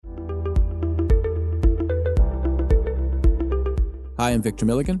Hi, I'm Victor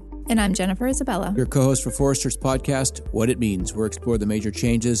Milligan. And I'm Jennifer Isabella. Your co-host for Forrester's podcast, What It Means. We're exploring the major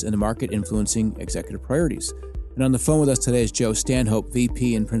changes in the market influencing executive priorities. And on the phone with us today is Joe Stanhope,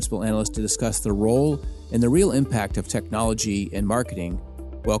 VP and Principal Analyst, to discuss the role and the real impact of technology and marketing.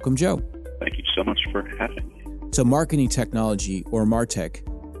 Welcome, Joe. Thank you so much for having me. So marketing technology, or martech,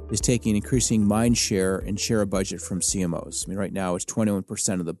 is taking increasing mind share and share of budget from CMOs. I mean, right now it's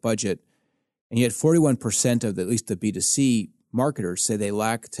 21% of the budget, and yet 41% of at least the B2C marketers say they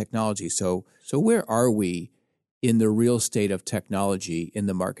lack technology. So where are we in the real state of technology in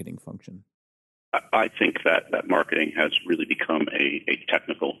the marketing function? I think that marketing has really become a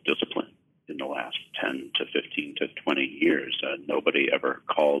technical discipline in the last 10 to 15 to 20 years. Nobody ever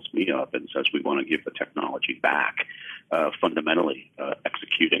calls me up and says, we want to give the technology back. Fundamentally,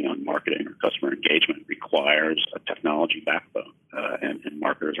 executing on marketing or customer engagement requires a technology backbone, and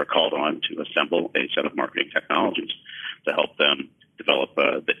marketers are called on to assemble a set of marketing technologies to help them develop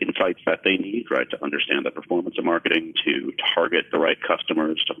the insights that they need, right, to understand the performance of marketing, to target the right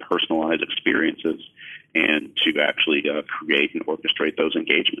customers, to personalize experiences, and to actually create and orchestrate those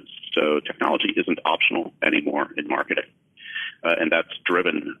engagements. So technology isn't optional anymore in marketing. And that's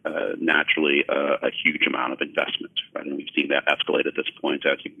driven naturally a huge amount of investment, right? And we've seen that escalate at this point,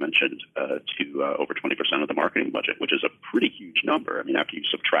 as you mentioned, to over 20% of the marketing budget, which is a pretty huge number. I mean, after you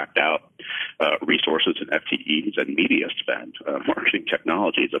subtract out resources and FTEs and media spend, marketing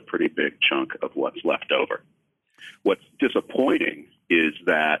technology is a pretty big chunk of what's left over. What's disappointing is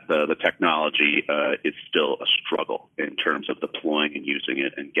that the technology is still a struggle in terms of deploying and using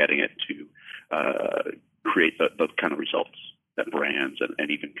it and getting it to create the kind of results that brands and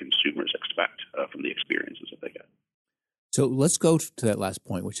even consumers expect from the experiences that they get. So let's go to that last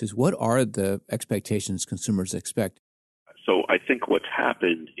point, which is what are the expectations consumers expect? So I think what's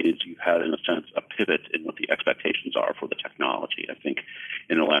happened is you've had, in a sense, a pivot in what the expectations are for the technology. I think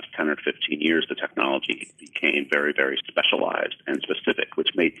in the last 10 or 15 years, the technology became very, very specialized and specific, which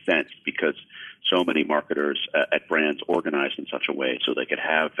made sense because so many marketers at brands organized in such a way so they could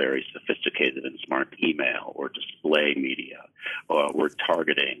have very sophisticated and smart email or display media or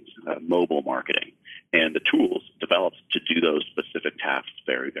targeting, mobile marketing, and the tools developed to do those specific tasks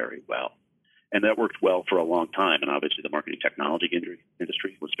very, very well. And that worked well for a long time. And obviously the marketing technology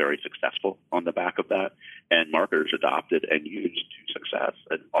industry was very successful on the back of that. And marketers adopted and used to success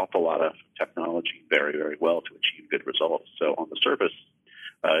an awful lot of technology very, very well to achieve good results. So on the surface,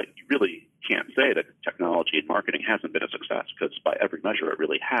 you really can't say that technology in marketing hasn't been a success because by every measure it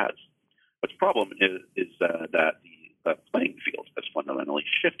really has. But the problem is that the playing field has fundamentally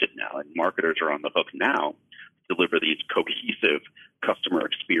shifted now. And marketers are on the hook now to deliver these cohesive customer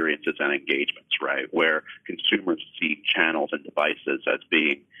experiences and engagements, right, where consumers see channels and devices as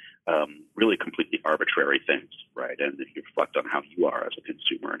being really completely arbitrary things, right? And if you reflect on how you are as a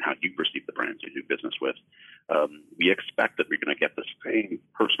consumer and how you perceive the brands you do business with, we expect that we're going to get the same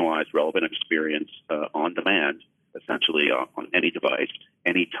personalized, relevant experience on demand, essentially on any device,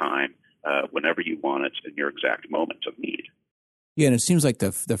 anytime, whenever you want it in your exact moment of need. Yeah, and it seems like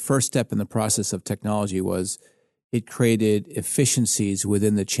the first step in the process of technology was it created efficiencies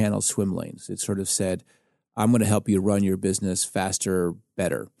within the channel swim lanes. It sort of said, I'm going to help you run your business faster,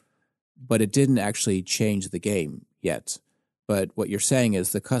 better. But it didn't actually change the game yet. But what you're saying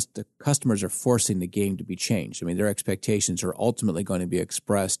is the customers are forcing the game to be changed. I mean, their expectations are ultimately going to be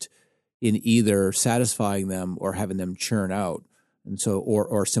expressed in either satisfying them or having them churn out, and so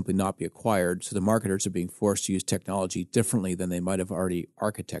or simply not be acquired. So the marketers are being forced to use technology differently than they might have already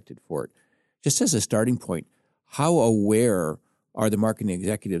architected for it. Just as a starting point, how aware are the marketing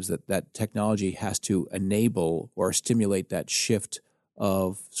executives that technology has to enable or stimulate that shift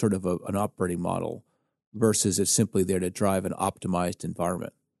of sort of an operating model versus it's simply there to drive an optimized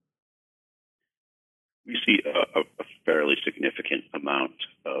environment? We see a fairly significant amount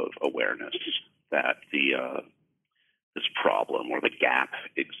of awareness that this problem or the gap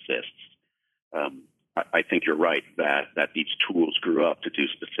exists. I think you're right that these tools grew up to do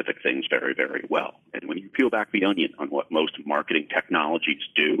specific things very, very well. And when you peel back the onion on what most marketing technologies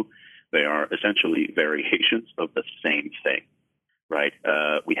do, they are essentially variations of the same thing, right?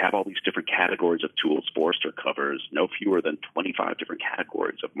 We have all these different categories of tools. Forrester covers no fewer than 25 different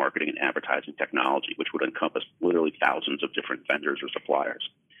categories of marketing and advertising technology, which would encompass literally thousands of different vendors or suppliers.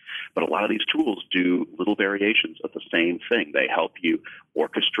 But a lot of these tools do little variations of the same thing. They help you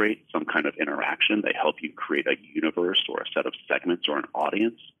orchestrate some kind of interaction. They help you create a universe or a set of segments or an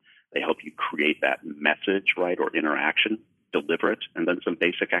audience. They help you create that message, right, or interaction, deliver it, and then some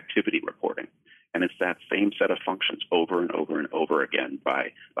basic activity reporting. And it's that same set of functions over and over and over again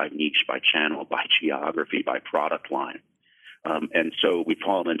by niche, by channel, by geography, by product line. And so we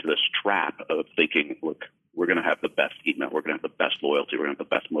fall into this trap of thinking, look, we're going to have the best email, we're going to have the best loyalty, we're going to have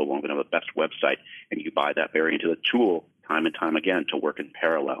the best mobile, we're going to have the best website, and you buy that very into the tool time and time again to work in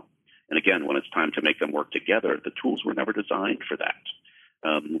parallel. And again, when it's time to make them work together, the tools were never designed for that.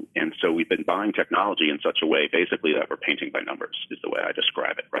 And so we've been buying technology in such a way, basically, that we're painting by numbers is the way I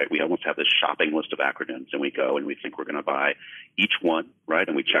describe it, right? We almost have this shopping list of acronyms, and we go and we think we're going to buy each one, right?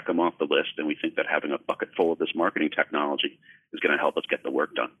 And we check them off the list, and we think that having a bucket full of this marketing technology is going to help us get the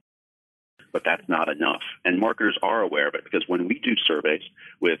work done. But that's not enough. And marketers are aware of it because when we do surveys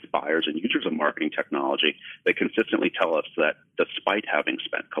with buyers and users of marketing technology, they consistently tell us that despite having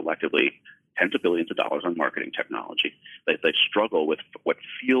spent collectively tens of billions of dollars on marketing technology, they struggle with what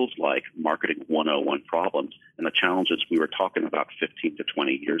feels like marketing 101 problems and the challenges we were talking about 15 to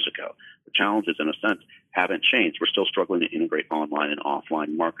 20 years ago. The challenges, in a sense, haven't changed. We're still struggling to integrate online and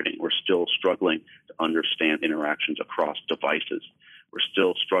offline marketing. We're still struggling to understand interactions across devices. We're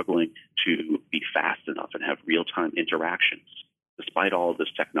still struggling to be fast enough and have real-time interactions, despite all of this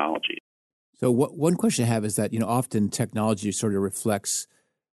technology. So one question I have is that, often technology sort of reflects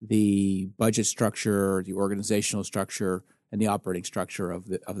the budget structure, the organizational structure, and the operating structure of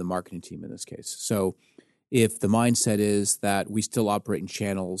the marketing team in this case. So if the mindset is that we still operate in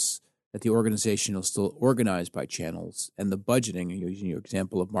channels, that the organization is still organized by channels, and the budgeting, using your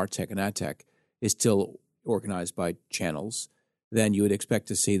example of martech and adtech, is still organized by channels, then you would expect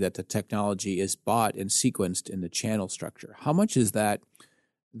to see that the technology is bought and sequenced in the channel structure. How much is that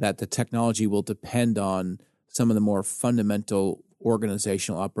the technology will depend on some of the more fundamental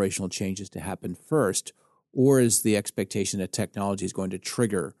organizational, operational changes to happen first, or is the expectation that technology is going to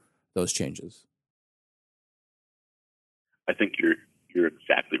trigger those changes? I think you're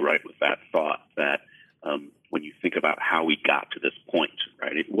exactly right with that thought that when you think about how we got to this point,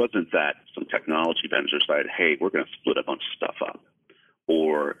 right, it wasn't that some technology vendors decided, hey, we're going to split a bunch of stuff up,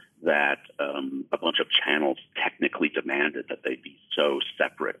 or that a bunch of channels technically demanded that they be so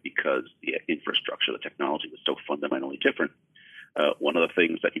separate because the infrastructure, the technology was so fundamentally different. One of the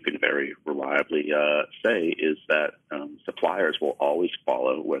things that you can very reliably say is that suppliers will always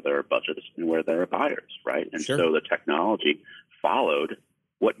follow where there are budgets and where there are buyers, right? And Sure. So the technology followed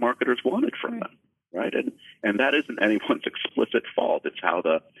what marketers wanted from them, right? And that isn't anyone's explicit fault. It's how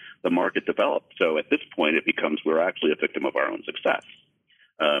the market developed. So at this point, it becomes we're actually a victim of our own success.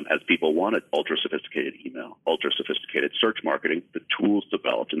 As people wanted ultra-sophisticated email, ultra-sophisticated search marketing, the tools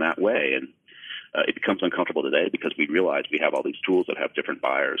developed in that way. And it becomes uncomfortable today because we realize we have all these tools that have different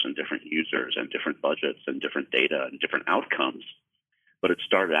buyers and different users and different budgets and different data and different outcomes. But it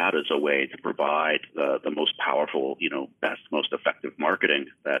started out as a way to provide the most powerful, best, most effective marketing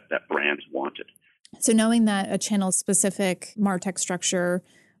that brands wanted. So knowing that a channel-specific MarTech structure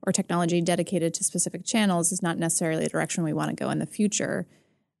or technology dedicated to specific channels is not necessarily the direction we want to go in the future,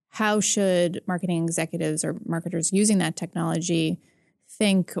 how should marketing executives or marketers using that technology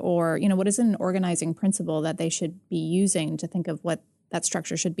think, or, what is an organizing principle that they should be using to think of what that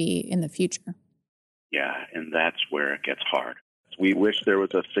structure should be in the future? Yeah, and that's where it gets hard. We wish there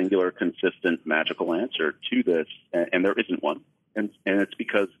was a singular, consistent, magical answer to this, and there isn't one. And it's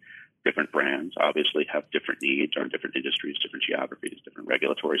because different brands obviously have different needs, are in different industries, different geographies, different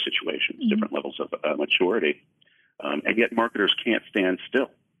regulatory situations, different levels of maturity. And yet marketers can't stand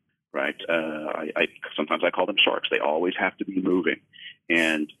still, right? Sometimes I call them sharks. They always have to be moving.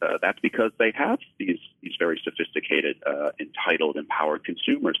 And that's because they have these very sophisticated, entitled, empowered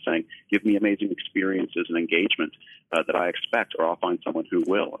consumers saying, give me amazing experiences and engagement that I expect, or I'll find someone who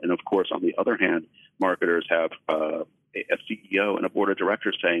will. And of course, on the other hand, marketers have a CEO and a board of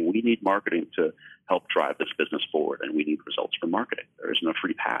directors saying, we need marketing to help drive this business forward, and we need results from marketing. There isn't a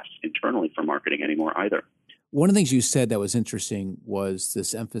free pass internally for marketing anymore either. One of the things you said that was interesting was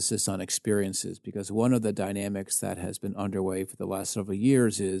this emphasis on experiences, because one of the dynamics that has been underway for the last several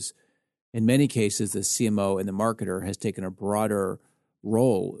years is, in many cases, the CMO and the marketer has taken a broader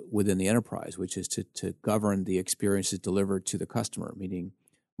role within the enterprise, which is to govern the experiences delivered to the customer, meaning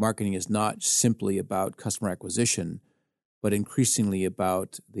marketing is not simply about customer acquisition, but increasingly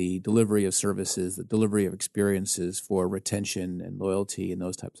about the delivery of services, the delivery of experiences for retention and loyalty and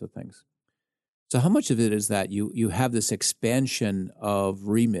those types of things. So how much of it is that you have this expansion of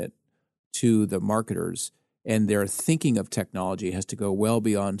remit to the marketers, and their thinking of technology has to go well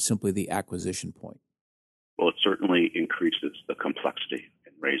beyond simply the acquisition point? Well, it certainly increases the complexity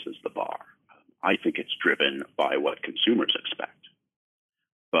and raises the bar. I think it's driven by what consumers expect.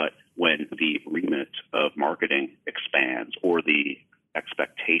 But when the remit of marketing expands, or the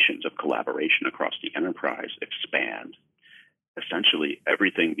expectations of collaboration across the enterprise expand, essentially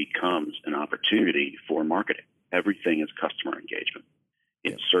everything becomes an opportunity for marketing. everything is customer engagement.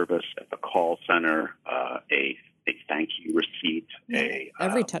 In service, at the call center, a thank you receipt,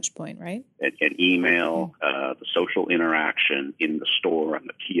 every touch point, right? An email, the social interaction in the store, on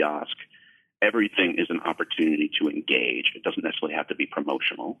the kiosk. Everything is an opportunity to engage. It doesn't necessarily have to be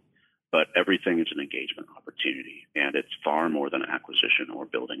promotional, but everything is an engagement opportunity, and it's far more than acquisition or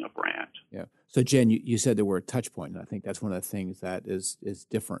building a brand. Yeah. So, Jen, you said the word touch point, and I think that's one of the things that is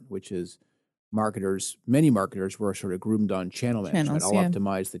different, which is many marketers were sort of groomed on channel management. I'll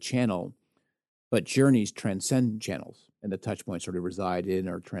optimize the channel, but journeys transcend channels, and the touch points sort of reside in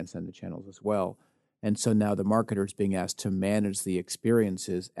or transcend the channels as well. And so now the marketer is being asked to manage the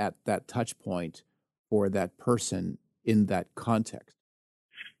experiences at that touch point for that person in that context.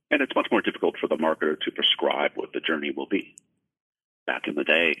 And it's much more difficult for the marketer to prescribe what the journey will be. Back in the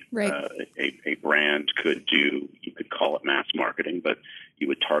day, a brand could do, you could call it mass marketing, but you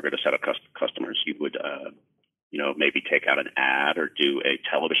would target a set of customers. You would, maybe take out an ad or do a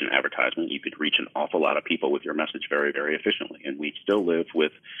television advertisement. You could reach an awful lot of people with your message very, very efficiently. And we still live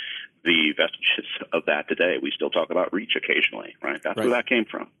with the vestiges of that today. We still talk about reach occasionally, right? That's where that came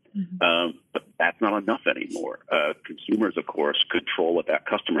from. Mm-hmm. But that's not enough anymore. Consumers, of course, control what that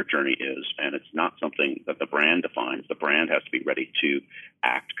customer journey is, and it's not something that the brand defines. The brand has to be ready to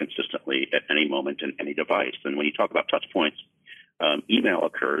act consistently at any moment in any device. And when you talk about touch points, email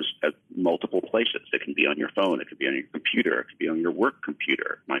occurs at multiple places. It can be on your phone. It could be on your computer. It could be on your work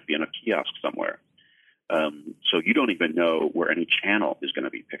computer. It might be on a kiosk somewhere. So you don't even know where any channel is going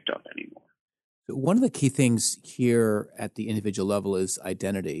to be picked up anymore. One of the key things here at the individual level is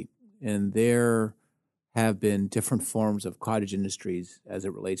identity. And there have been different forms of cottage industries as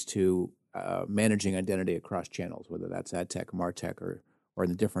it relates to managing identity across channels, whether that's ad tech, martech, or in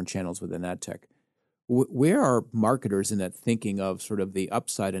the different channels within ad tech. Where are marketers in that thinking of sort of the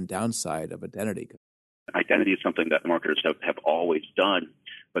upside and downside of identity? Identity is something that marketers have always done,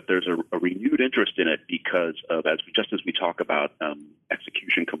 but there's a renewed interest in it because of, as we talk about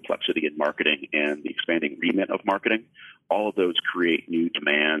execution complexity in marketing and the expanding remit of marketing, all of those create new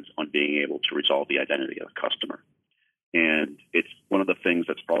demands on being able to resolve the identity of the customer. And it's one of the things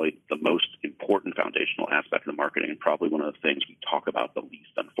that's probably the most important foundational aspect of marketing, and probably one of the things we talk about the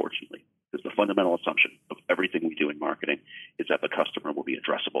least, unfortunately, because the fundamental assumption of everything we do in marketing is that the customer will be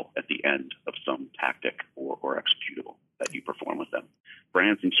addressable at the end of some tactic or executable that you perform with them.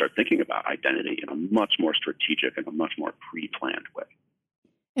 Brands need to start thinking about identity in a much more strategic and a much more pre-planned way.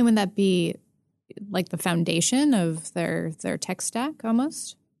 And would that be like the foundation of their tech stack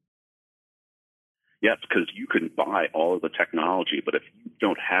almost? Yes, because you can buy all of the technology, but if you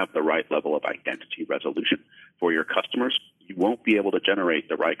don't have the right level of identity resolution for your customers, you won't be able to generate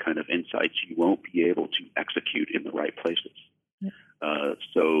the right kind of insights. You won't be able to execute in the right places. Yep.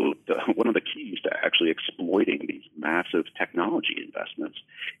 One of the keys to actually exploiting these massive technology investments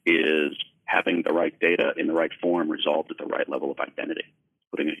is having the right data in the right form resolved at the right level of identity,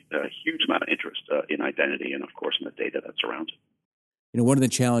 putting a huge amount of interest in identity and, of course, in the data that surrounds it. One of the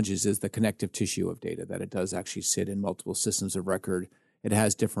challenges is the connective tissue of data, that it does actually sit in multiple systems of record. It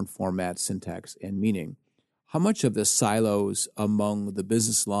has different formats, syntax, and meaning. How much of the silos among the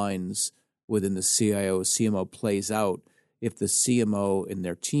business lines within the CIO, CMO plays out if the CMO and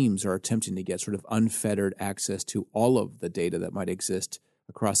their teams are attempting to get sort of unfettered access to all of the data that might exist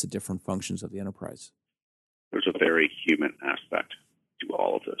across the different functions of the enterprise? There's a very human aspect to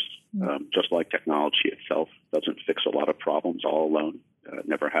all of this. Just like technology itself doesn't fix a lot of problems all alone,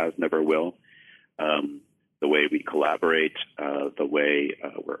 never has, never will. The way we collaborate, the way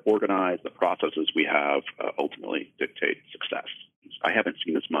we're organized, the processes we have ultimately dictate success. I haven't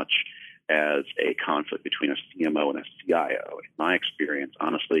seen as much as a conflict between a CMO and a CIO. In my experience,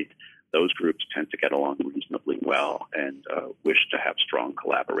 honestly, those groups tend to get along reasonably well and wish to have strong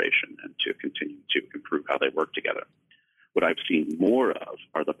collaboration and to continue to improve how they work together. What I've seen more of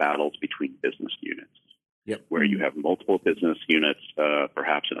are the battles between business units, where you have multiple business units,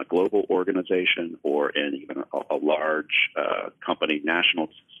 perhaps in a global organization or in even a large company,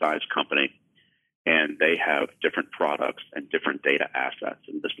 national-sized company, and they have different products and different data assets.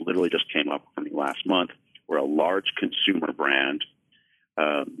 And this literally just came up for me last month, where a large consumer brand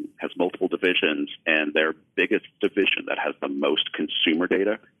has multiple divisions, and their biggest division that has the most consumer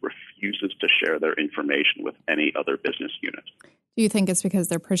data refuses to share their information with any other business unit. Do you think it's because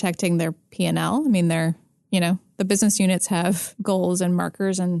they're protecting their P&L? I mean, the business units have goals and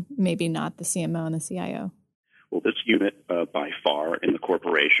markers, and maybe not the CMO and the CIO. Well, this unit, by far, in the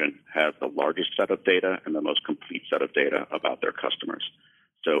corporation, has the largest set of data and the most complete set of data about their customers.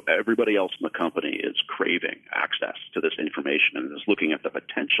 So everybody else in the company is craving access to this information and is looking at the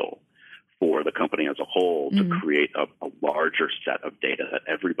potential for the company company as a whole to create a larger set of data that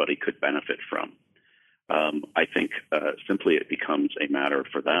everybody could benefit from. I think simply it becomes a matter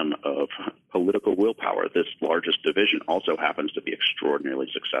for them of political willpower. This largest division also happens to be extraordinarily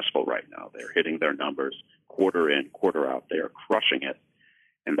successful right now. They're hitting their numbers quarter in, quarter out. They are crushing it.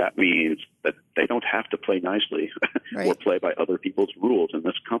 And that means that they don't have to play nicely or play by other people's rules in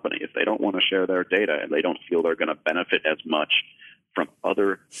this company. If they don't want to share their data and they don't feel they're going to benefit as much from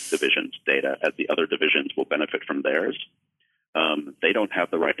other divisions' data as the other divisions will benefit from theirs, they don't have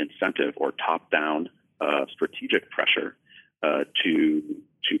the right incentive or top-down strategic pressure to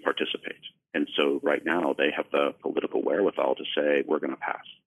participate. And so right now they have the political wherewithal to say, we're going to pass.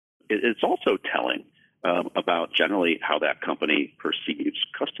 It's also telling about generally how that company perceives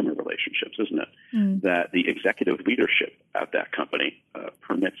customer relationships, isn't it? That the executive leadership at that company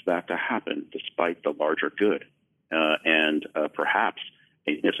permits that to happen despite the larger good and perhaps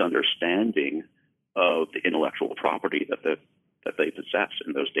a misunderstanding of the intellectual property that they possess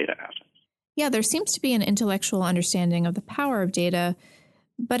in those data assets. Yeah, there seems to be an intellectual understanding of the power of data,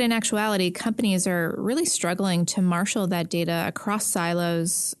 but in actuality, companies are really struggling to marshal that data across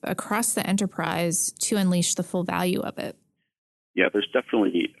silos, across the enterprise to unleash the full value of it. Yeah, there's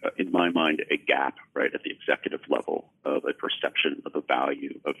definitely, in my mind, a gap, right, at the executive level of a perception of the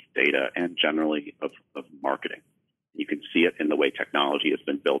value of data and generally of marketing. You can see it in the way technology has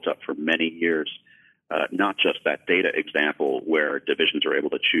been built up for many years. Not just that data example where divisions are able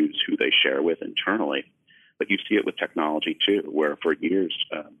to choose who they share with internally, but you see it with technology too, where for years,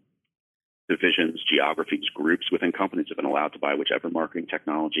 divisions, geographies, groups within companies have been allowed to buy whichever marketing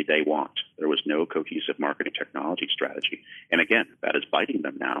technology they want. There was no cohesive marketing technology strategy. And again, that is biting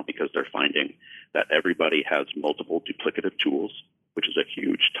them now because they're finding that everybody has multiple duplicative tools, which is a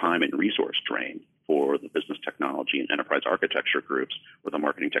huge time and resource drain for the business technology and enterprise architecture groups or the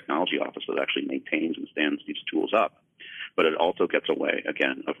marketing technology office that actually maintains and stands these tools up. But it also gets away,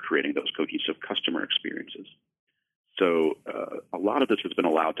 again, of creating those cohesive customer experiences. So a lot of this has been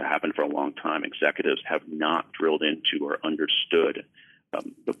allowed to happen for a long time. Executives have not drilled into or understood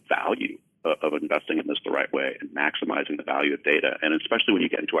the value of investing in this the right way and maximizing the value of data. And especially when you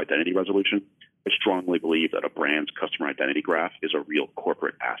get into identity resolution, I strongly believe that a brand's customer identity graph is a real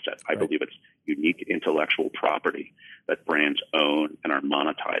corporate asset. I believe it's unique intellectual property that brands own and are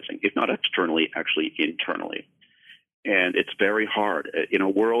monetizing, if not externally, actually internally. And it's very hard. In a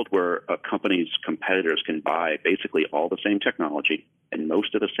world where a company's competitors can buy basically all the same technology and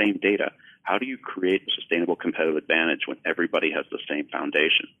most of the same data, how do you create a sustainable competitive advantage when everybody has the same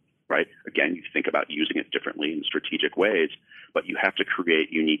foundation, right? Again, you think about using it differently in strategic ways, but you have to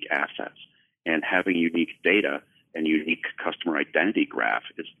create unique assets. And having unique data and unique customer identity graph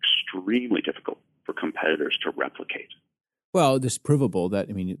is extremely difficult for competitors to replicate. Well, it's provable that,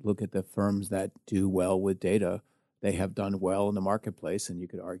 you look at the firms that do well with data. They have done well in the marketplace, and you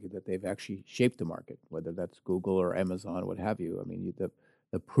could argue that they've actually shaped the market, whether that's Google or Amazon, what have you.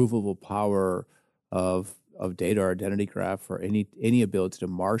 The provable power of data or identity graph or any ability to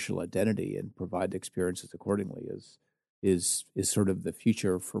marshal identity and provide experiences accordingly is sort of the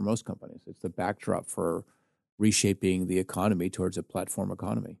future for most companies. It's the backdrop for reshaping the economy towards a platform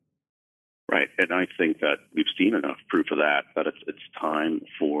economy. Right, and I think that we've seen enough proof of that it's time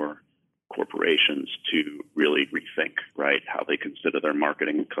for corporations to really rethink, right, how they consider their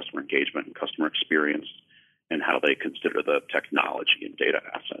marketing and customer engagement and customer experience and how they consider the technology and data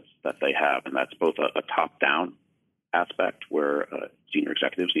assets that they have. And that's both a top-down aspect where senior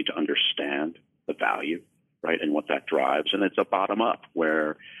executives need to understand the value, right, and what that drives. And it's a bottom-up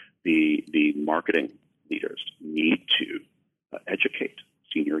where the marketing leaders need to educate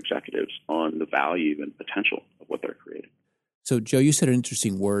senior executives on the value and potential of what they're creating. So, Joe, you said an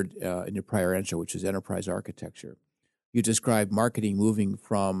interesting word in your prior answer, which is enterprise architecture. You described marketing moving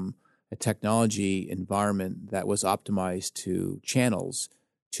from a technology environment that was optimized to channels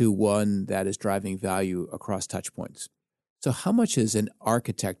to one that is driving value across touch points. So how much is an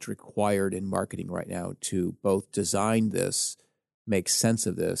architect required in marketing right now to both design this, make sense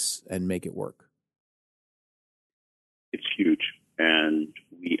of this, and make it work? It's huge. And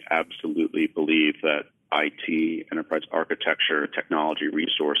we absolutely believe that IT, enterprise architecture, technology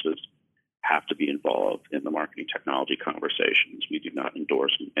resources have to be involved in the marketing technology conversations. We do not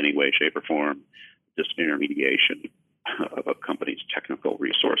endorse in any way, shape, or form disintermediation of a company's technical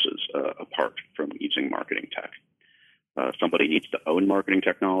resources apart from using marketing tech. Somebody needs to own marketing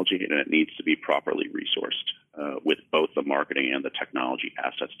technology, and it needs to be properly resourced with both the marketing and the technology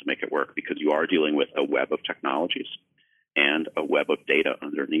assets to make it work, because you are dealing with a web of technologies and a web of data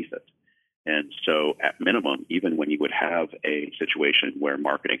underneath it. And so at minimum, even when you would have a situation where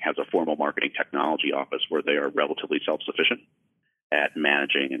marketing has a formal marketing technology office where they are relatively self-sufficient at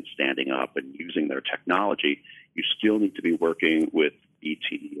managing and standing up and using their technology, you still need to be working with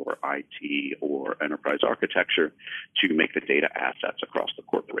BT or IT or enterprise architecture to make the data assets across the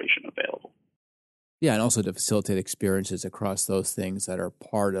corporation available. Yeah, and also to facilitate experiences across those things that are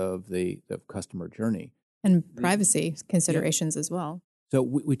part of the customer journey. And privacy considerations as well. So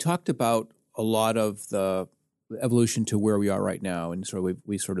we talked about a lot of the evolution to where we are right now, and so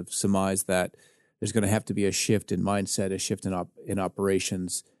we sort of surmised that there's going to have to be a shift in mindset, a shift in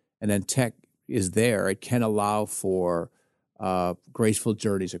operations, and then tech is there. It can allow for graceful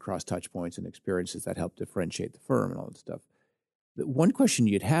journeys across touch points and experiences that help differentiate the firm and all that stuff. The one question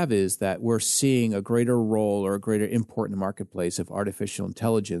you'd have is that we're seeing a greater role or a greater import in the marketplace of artificial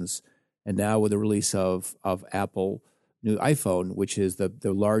intelligence, and now with the release of Apple new iPhone, which is the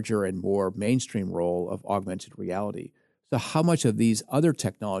larger and more mainstream role of augmented reality. So how much of these other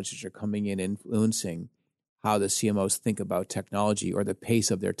technologies are coming in influencing how the CMOs think about technology or the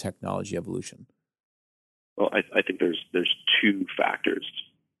pace of their technology evolution? Well, I think there's two factors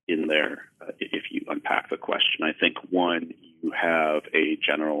in there if you unpack the question. I think one, you have a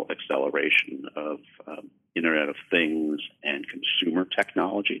general acceleration of Internet of Things and consumer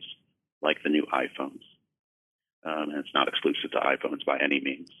technologies like the new iPhones. And it's not exclusive to iPhones by any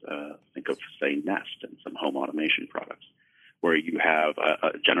means. Think of, say, Nest and some home automation products, where you have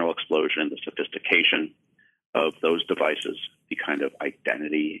a general explosion in the sophistication of those devices, the kind of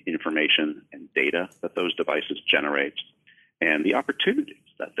identity information and data that those devices generate, and the opportunities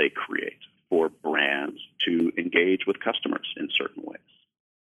that they create for brands to engage with customers in certain ways.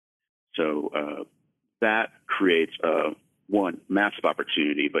 So that creates one, massive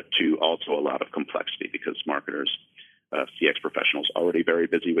opportunity, but two, also a lot of complexity because marketers, CX professionals, already very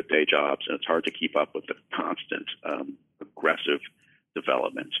busy with day jobs, and it's hard to keep up with the constant aggressive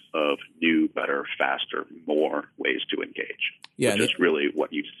development of new, better, faster, more ways to engage, which is really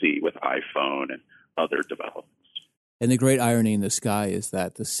what you see with iPhone and other developments. And the great irony in the sky is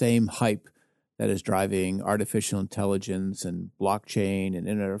that the same hype that is driving artificial intelligence and blockchain and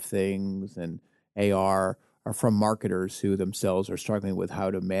Internet of Things and AR are from marketers who themselves are struggling with how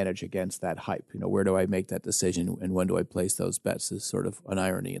to manage against that hype. You know, where do I make that decision and when do I place those bets is sort of an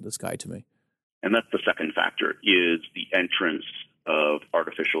irony in the sky to me. And that's the second factor, is the entrance of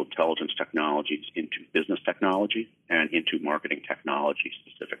artificial intelligence technologies into business technology and into marketing technology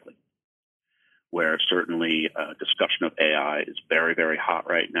specifically, where certainly discussion of AI is very, very hot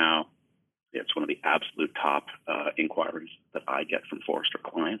right now. It's one of the absolute top inquiries that I get from Forrester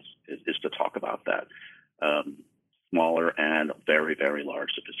clients is to talk about that. Smaller and very, very large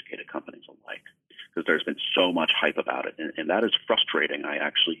sophisticated companies alike, because there's been so much hype about it. And that is frustrating. I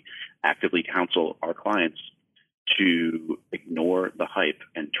actually actively counsel our clients to ignore the hype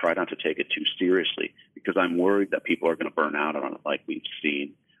and try not to take it too seriously, because I'm worried that people are going to burn out on it, like we've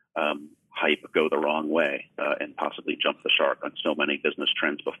seen hype go the wrong way and possibly jump the shark on so many business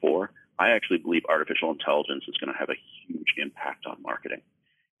trends before. I actually believe artificial intelligence is going to have a huge impact on marketing.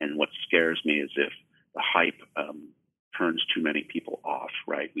 And what scares me is if the hype turns too many people off,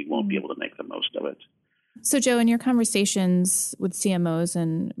 right? We won't be able to make the most of it. So, Joe, in your conversations with CMOs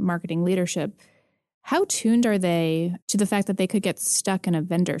and marketing leadership, how tuned are they to the fact that they could get stuck in a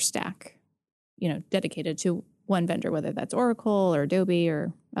vendor stack, dedicated to one vendor, whether that's Oracle or Adobe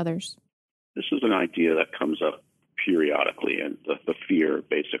or others? This is an idea that comes up periodically, and the fear,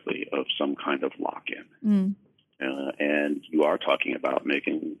 basically, of some kind of lock-in. And you are talking about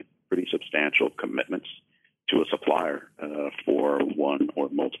making pretty substantial commitments to a supplier for one or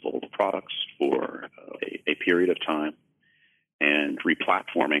multiple products for a period of time. And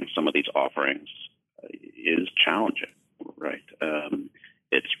replatforming some of these offerings is challenging, right?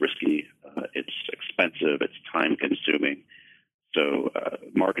 It's risky, it's expensive, it's time-consuming. So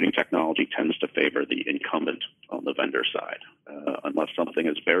marketing technology tends to favor the incumbent on the vendor side. Unless something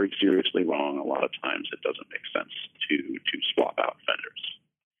is very seriously wrong, a lot of times it doesn't make sense to swap out vendors.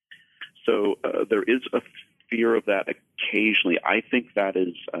 So there is a fear of that occasionally. I think that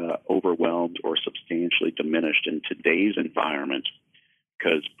is overwhelmed or substantially diminished in today's environment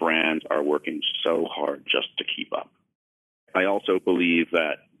because brands are working so hard just to keep up. I also believe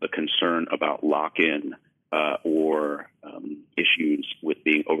that the concern about lock-in or issues with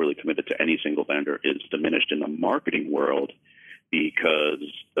being overly committed to any single vendor is diminished in the marketing world because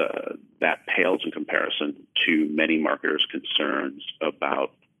that pales in comparison to many marketers' concerns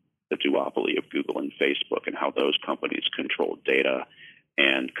about the duopoly of Google and Facebook and how those companies control data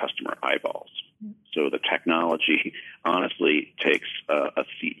and customer eyeballs. So the technology honestly takes a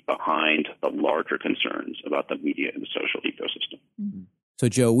seat behind about larger concerns about the media and the social ecosystem. Mm-hmm. So,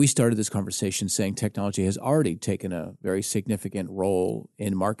 Joe, we started this conversation saying technology has already taken a very significant role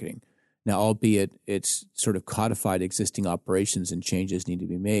in marketing. Now, albeit it's sort of codified existing operations and changes need to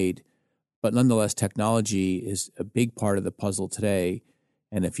be made, but nonetheless, technology is a big part of the puzzle today.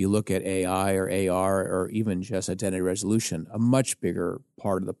 And if you look at AI or AR or even just identity resolution, a much bigger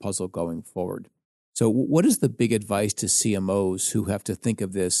part of the puzzle going forward. So what is the big advice to CMOs who have to think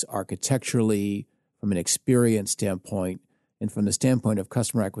of this architecturally, from an experience standpoint, and from the standpoint of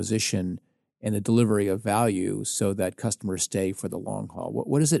customer acquisition and the delivery of value so that customers stay for the long haul?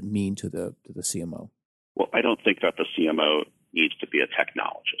 What does it mean to the CMO? Well, I don't think that the CMO needs to be a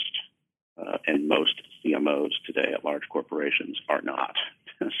technologist. And most CMOs today at large corporations are not.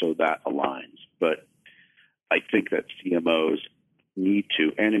 So that aligns. But I think that CMOs need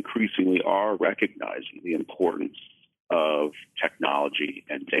to, and increasingly are, recognizing the importance of technology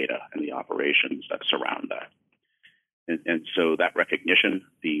and data and the operations that surround that. And so that recognition,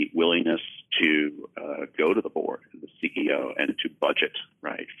 the willingness to go to the board and the CEO and to budget,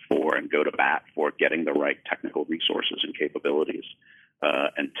 right, for and go to bat for getting the right technical resources and capabilities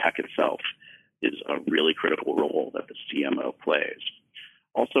and tech itself is a really critical role that the CMO plays.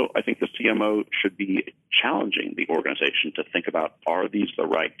 Also, I think the CMO should be challenging the organization to think about, are these the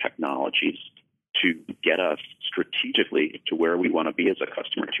right technologies to get us strategically to where we want to be as a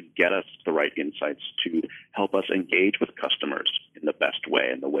customer, to get us the right insights, to help us engage with customers in the best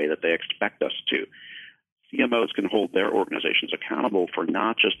way, in the way that they expect us to. CMOs can hold their organizations accountable for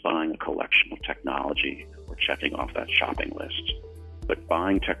not just buying a collection of technology or checking off that shopping list, but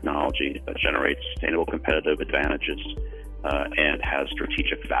buying technology that generates sustainable competitive advantages and has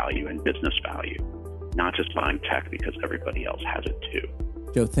strategic value and business value, not just buying tech because everybody else has it too.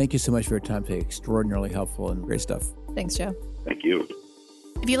 Joe, thank you so much for your time today. Extraordinarily helpful and great stuff. Thanks, Joe. Thank you.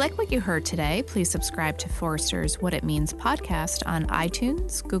 If you like what you heard today, please subscribe to Forrester's What It Means podcast on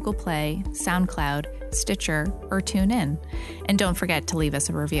iTunes, Google Play, SoundCloud, Stitcher, or TuneIn. And don't forget to leave us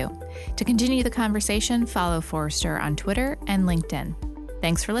a review. To continue the conversation, follow Forrester on Twitter and LinkedIn.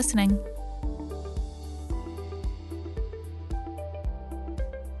 Thanks for listening.